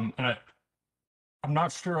 And I'm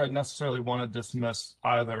not sure I necessarily want to dismiss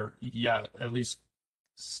either yet, at least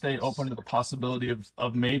stay open to the possibility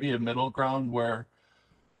of maybe a middle ground where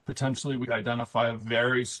potentially we identify a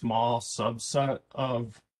very small subset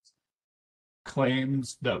of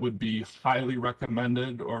claims that would be highly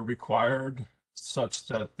recommended or required such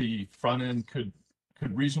that the front end could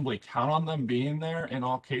reasonably count on them being there in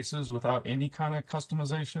all cases without any kind of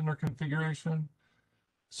customization or configuration,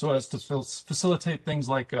 so as to facilitate things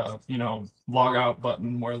like a log out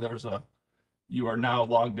button where there's a you are now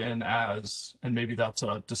logged in as, and maybe that's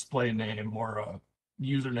a display name or a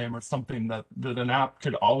username or something that an app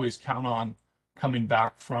could always count on coming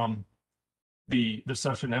back from the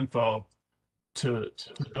session info to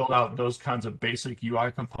build out those kinds of basic UI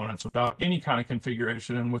components without any kind of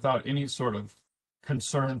configuration and without any sort of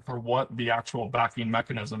concern for what the actual backing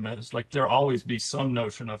mechanism is. Like there'll always be some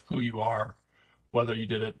notion of who you are, whether you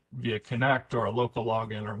did it via Connect or a local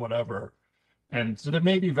login or whatever. And so there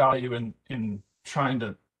may be value in trying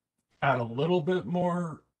to add a little bit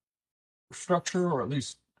more structure or at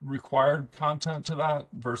least required content to that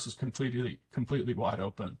versus completely wide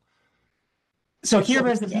open. So here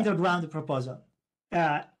is the middle ground proposal.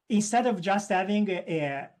 Instead of just having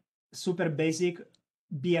a super basic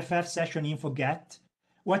BFF session info get,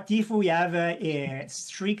 what if we have a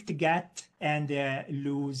strict get and a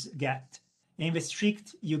loose get? In the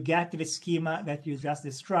strict, you get the schema that you just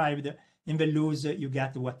described. In the loose, you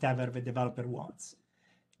get whatever the developer wants,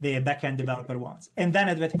 the backend developer wants. And then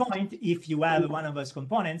at that point, if you have one of those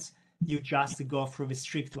components, you just go through the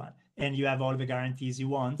strict one and you have all the guarantees you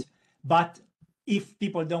want. But if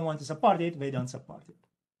people don't want to support it, they don't support it.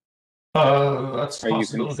 That's Are you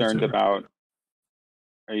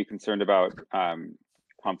concerned about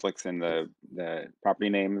conflicts in the property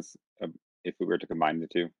names if we were to combine the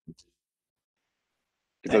two?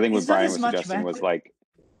 Because I think what Brian was suggesting was like,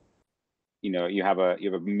 you have a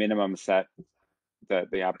minimum set that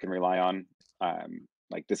the app can rely on.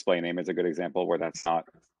 Like display name is a good example where that's not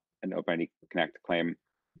an OpenID Connect claim.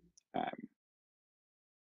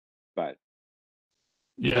 But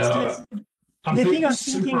yeah, the thing I'm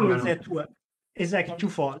thinking is that is like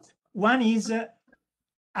twofold. One is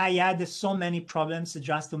I had so many problems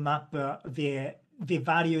just to map the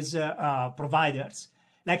various providers.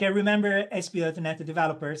 Like I remember ASP.NET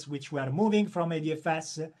developers which were moving from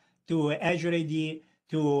ADFS to Azure AD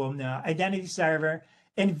to Identity Server,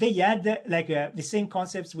 and they had like the same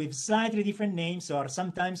concepts with slightly different names, or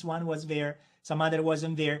sometimes one was there, some other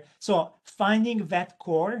wasn't there. So finding that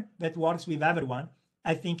core that works with everyone,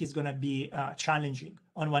 I think is going to be challenging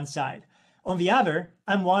on one side. On the other,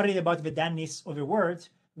 I'm worried about the deadness of the world,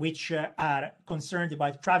 which are concerned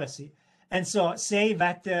about privacy. And so say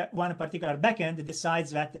that one particular backend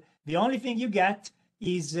decides that the only thing you get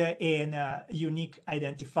is a unique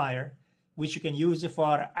identifier, which you can use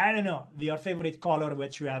for, I don't know, your favorite color,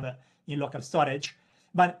 which you have in local storage.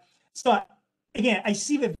 But so again, I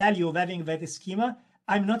see the value of having that schema.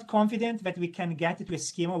 I'm not confident that we can get to a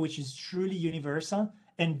schema which is truly universal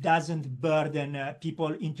and doesn't burden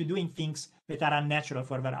people into doing things that are unnatural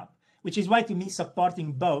for their app, which is why to me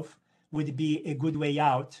supporting both would be a good way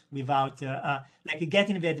out without like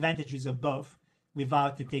getting the advantages of both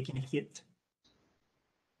without taking a hit.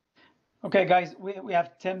 Okay, guys, we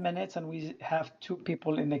have 10 minutes and we have 2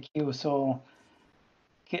 people in the queue. So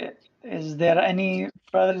is there any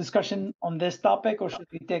further discussion on this topic or should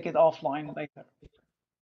we take it offline later?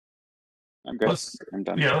 I'm good. I'm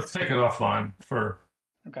done. Yeah, let's take it offline for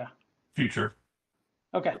future.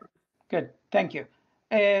 Okay, good. Thank you.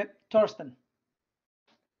 Torsten.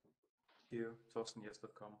 Thank you,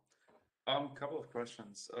 TorstenYes.com. Couple of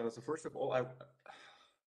questions. So first of all, I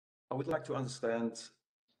would like to understand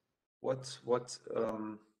what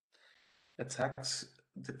attacks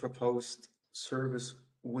the proposed service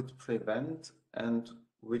would prevent and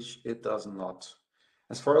which it does not.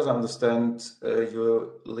 As far as I understand,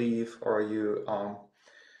 you leave or you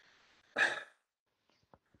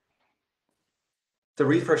the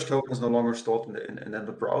refresh token is no longer stored in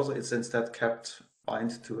the browser. It's instead kept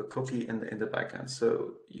bind to a cookie in the backend.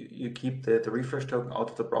 So you keep the refresh token out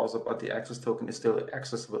of the browser, but the access token is still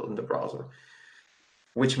accessible in the browser,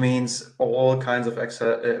 which means all kinds of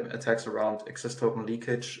attacks around access token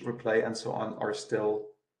leakage, replay, and so on are still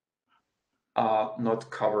not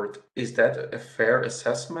covered. Is that a fair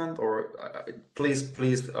assessment, or please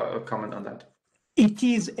comment on that? It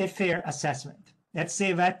is a fair assessment. Let's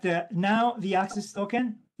say that now the access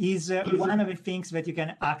token is one of the things that you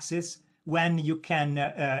can access when you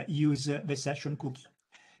can use the session cookie.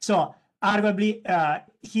 So arguably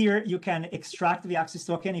here you can extract the access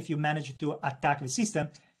token if you manage to attack the system.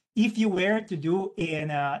 If you were to do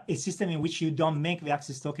in a system in which you don't make the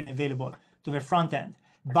access token available to the front end,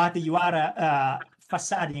 but you are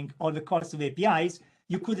facading all the calls to the APIs,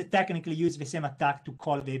 you could technically use the same attack to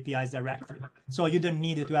call the APIs directly. So you don't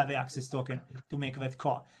need to have the access token to make that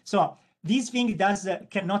call. So this thing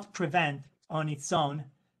cannot prevent on its own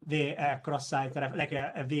the cross-site, like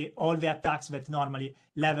all the attacks that normally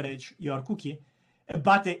leverage your cookie,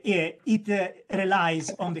 but it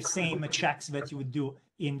relies on the same checks that you would do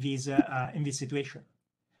in this situation.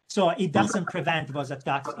 So it doesn't prevent those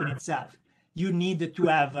attacks in itself. You need to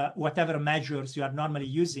have whatever measures you are normally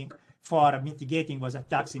using for mitigating those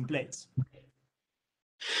attacks in place.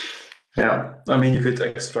 Yeah, I mean, you could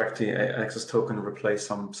extract the access token and replace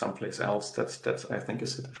someplace else. That's I think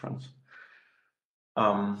is the difference.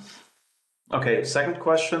 Okay, second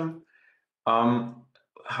question.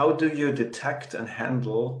 How do you detect and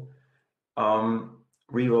handle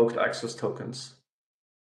revoked access tokens?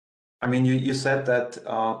 I mean, you said that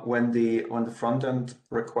when the front end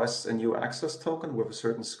requests a new access token with a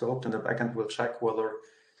certain scope, then the backend will check whether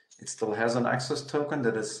it still has an access token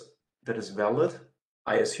that is valid.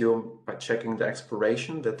 I assume by checking the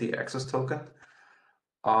expiration that the access token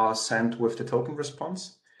are sent with the token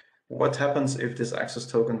response. What happens if this access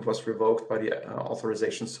token was revoked by the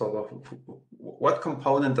authorization server? What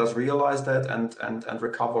component does realize that and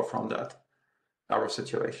recover from that error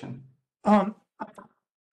situation?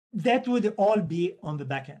 That would all be on the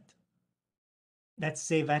backend. Let's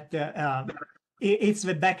say that it's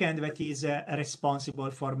the backend that is responsible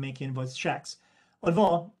for making those checks.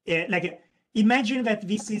 Although, imagine that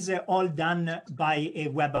this is all done by a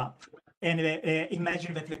web app, and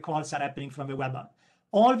imagine that the calls are happening from the web app.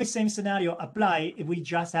 All the same scenario apply if we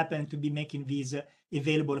just happen to be making these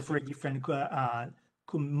available for a different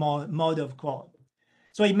mode of call.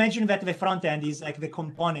 So imagine that the front end is like the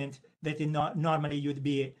component that normally you'd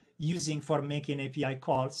be using for making API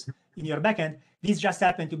calls in your backend. These just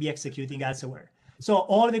happen to be executing elsewhere. So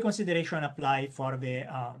all the consideration apply for the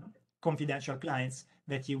confidential clients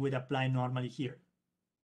that you would apply normally here.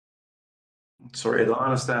 Sorry, I don't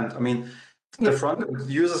understand. I mean, the front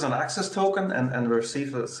end uses an access token and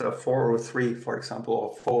receives a 403, for example,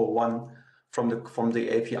 or 401 from the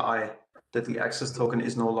API that the access token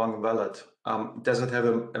is no longer valid. Does it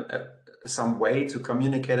have some way to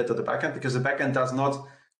communicate it to the backend? Because the backend does not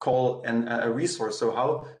call a resource. So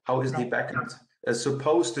how is the backend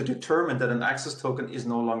supposed to determine that an access token is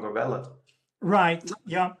no longer valid? Right.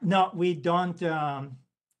 Yeah. No, we don't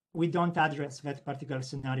address that particular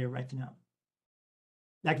scenario right now.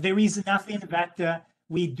 Like there is nothing that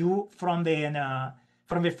we do from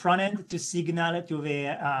the front end to signal to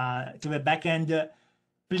the back end.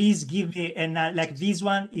 Please give me like this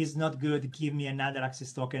one is not good. Give me another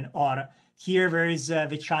access token, or here there is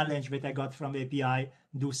the challenge that I got from the API.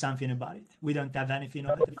 Do something about it. We don't have anything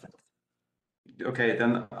on that effect. Okay,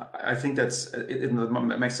 then I think it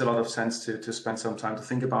makes a lot of sense to spend some time to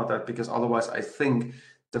think about that, because otherwise I think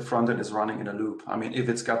the front end is running in a loop. I mean, if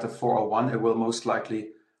it's got the 401, it will most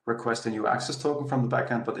likely request a new access token from the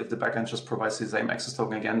backend. But if the backend just provides the same access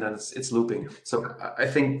token again, then it's looping. So I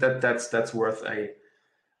think that's worth a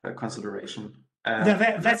consideration.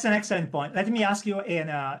 That's an excellent point. Let me ask you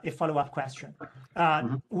a follow-up question.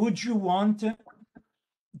 Would you want to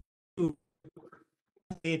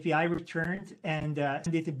the API returned and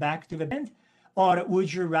send it back to the backend, or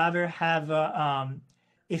would you rather have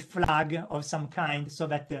a flag of some kind so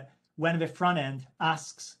that when the front end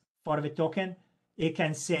asks for the token, it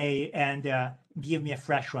can say and give me a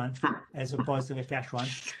fresh one as opposed to the cache one?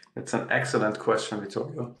 It's an excellent question,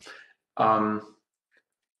 Vittorio.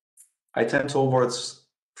 I tend towards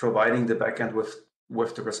providing the backend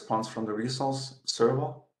with the response from the resource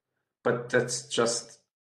server, but that's just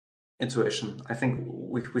intuition. I think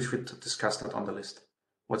we should discuss that on the list.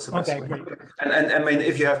 What's the best Okay, way? great. And I mean,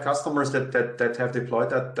 if you have customers that have deployed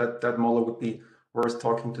that model, would be worth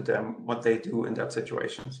talking to them what they do in that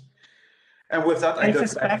situations. And with that, I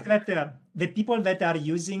suspect that the people that are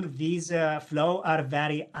using these flow are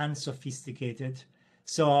very unsophisticated.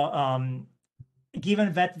 So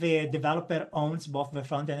given that the developer owns both the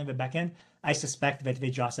front end and the back end, I suspect that they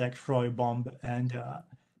just like throw a bomb and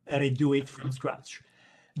redo it from scratch.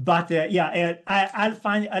 But yeah,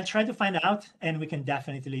 I'll try to find out, and we can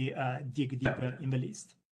definitely dig deeper in the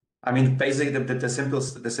list. I mean, basically, the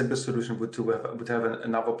simplest solution would have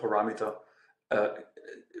another parameter,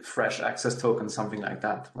 fresh access token, something like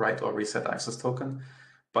that, right? Or reset access token.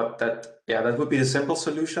 But that would be the simple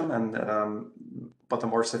solution, and but the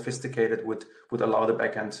more sophisticated would allow the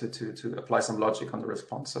backend to apply some logic on the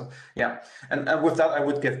response. So yeah, and with that, I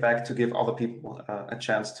would give other people a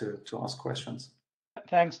chance to ask questions.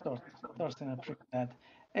 Thanks, Thorsten. I appreciate that.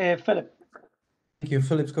 Philip. Thank you,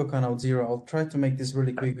 Philip Skokan out zero. I'll try to make this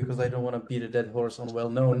really quick because I don't want to beat a dead horse on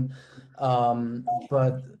well-known.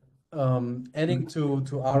 But adding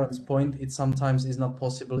to Aaron's point, it sometimes is not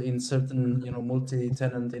possible in certain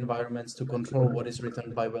multi-tenant environments to control what is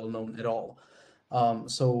returned by well-known at all.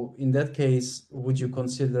 So in that case, would you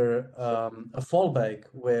consider a fallback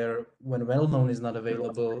where when well-known is not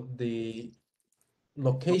available, the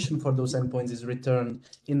location for those endpoints is returned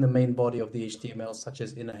in the main body of the HTML, such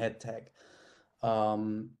as in a head tag?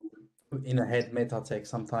 In a head meta tag,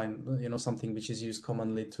 something which is used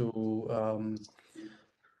commonly to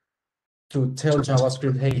tell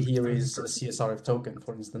JavaScript, hey, here is a CSRF token.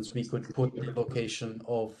 For instance, we could put the location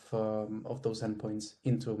of those endpoints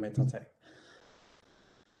into a meta tag.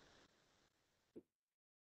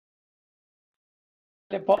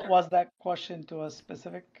 Was that question to a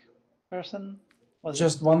specific person?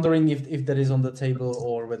 Just wondering if that is on the table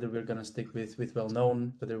or whether we're going to stick with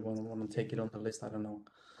well-known, whether we want to take it on the list. I don't know.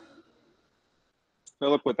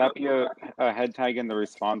 Philip, would that be a head tag in the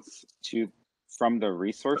response from the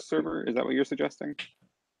resource server? Is that what you're suggesting?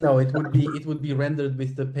 No, it would be rendered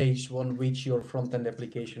with the page on which your front-end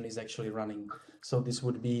application is actually running. So this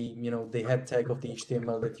would be, the head tag of the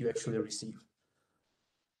HTML that you actually receive.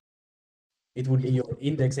 It would be your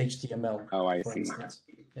index HTML. Oh, I for see. Instance.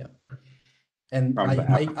 Yeah. And from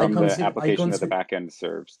the application that the backend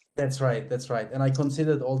serves. That's right. And I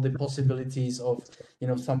considered all the possibilities of,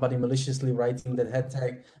 somebody maliciously writing that head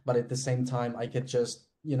tag, but at the same time, I could just,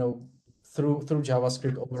 through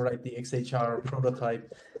JavaScript overwrite the XHR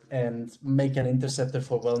prototype and make an interceptor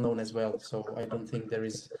for well-known as well. So I don't think there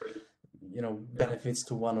is, benefits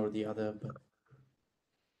to one or the other. But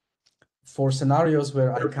for scenarios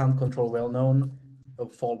where I can't control well-known, a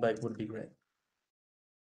fallback would be great.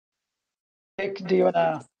 Do you want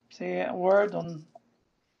to say a word on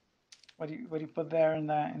what you put there in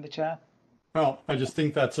the chat? Well, I just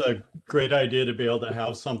think that's a great idea to be able to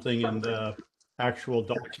have something in the actual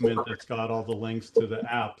document that's got all the links to the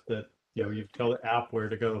app that, you tell the app where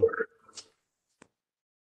to go.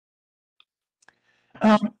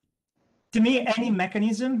 To me, any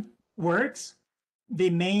mechanism works.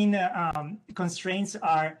 The main constraints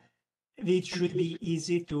are it should be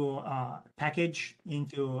easy to package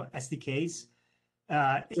into SDKs.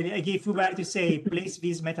 If we were to say place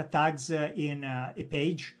these meta tags in a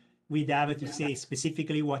page, we'd have to say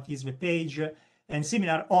specifically what is the page and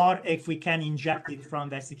similar, or if we can inject it from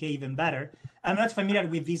the SDK, even better. I'm not familiar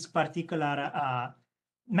with this particular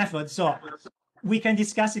method, so we can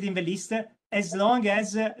discuss it in the list as long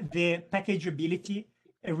as the packageability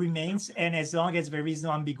remains and as long as there is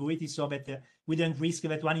no ambiguity, so that we don't risk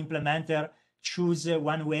that one implementer choose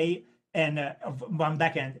one way and one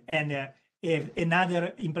backend and if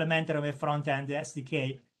another implementer of a front-end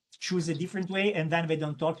SDK choose a different way and then they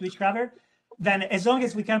don't talk to each other, then as long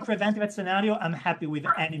as we can prevent that scenario, I'm happy with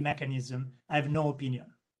any mechanism. I have no opinion.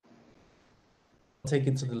 Take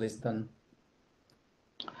it to the list then.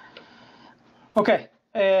 Okay,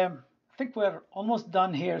 I think we're almost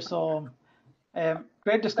done here. So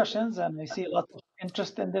great discussions, and I see a lot of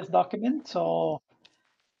interest in this document. So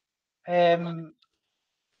I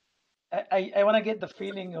want to get the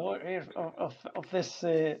feeling of this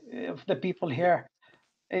of the people here.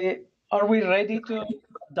 Are we ready to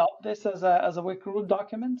adopt this as a work group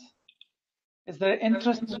document? Is there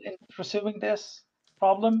interest in pursuing this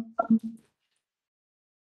problem?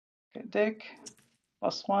 Okay, Dick,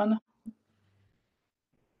 +1.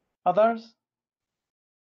 Others?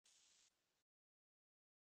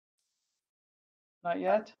 Not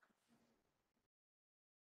yet.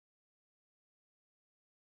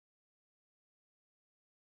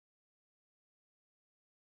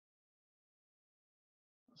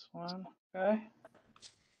 +1. Okay.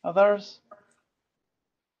 Others?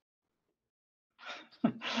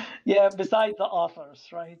 Yeah, besides the authors,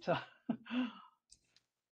 right?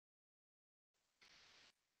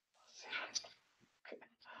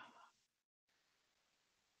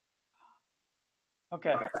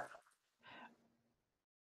 Okay.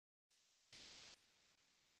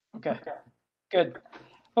 Okay. Good.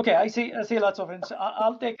 Okay, I see lots of it.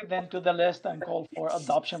 I'll take it then to the list and call for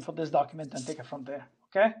adoption for this document and take it from there.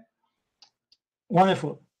 Okay.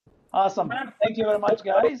 Wonderful. Awesome. Thank you very much,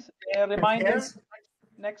 guys. A reminder, Yes.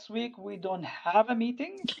 next week we don't have a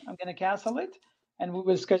meeting. I'm going to cancel it, and we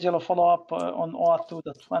will schedule a follow-up on OAUTH 2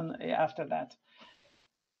 the one after that.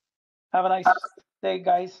 Have a nice day,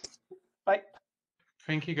 guys. Bye.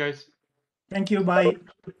 Thank you, guys. Thank you. Bye.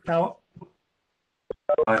 Ciao.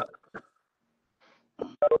 Bye.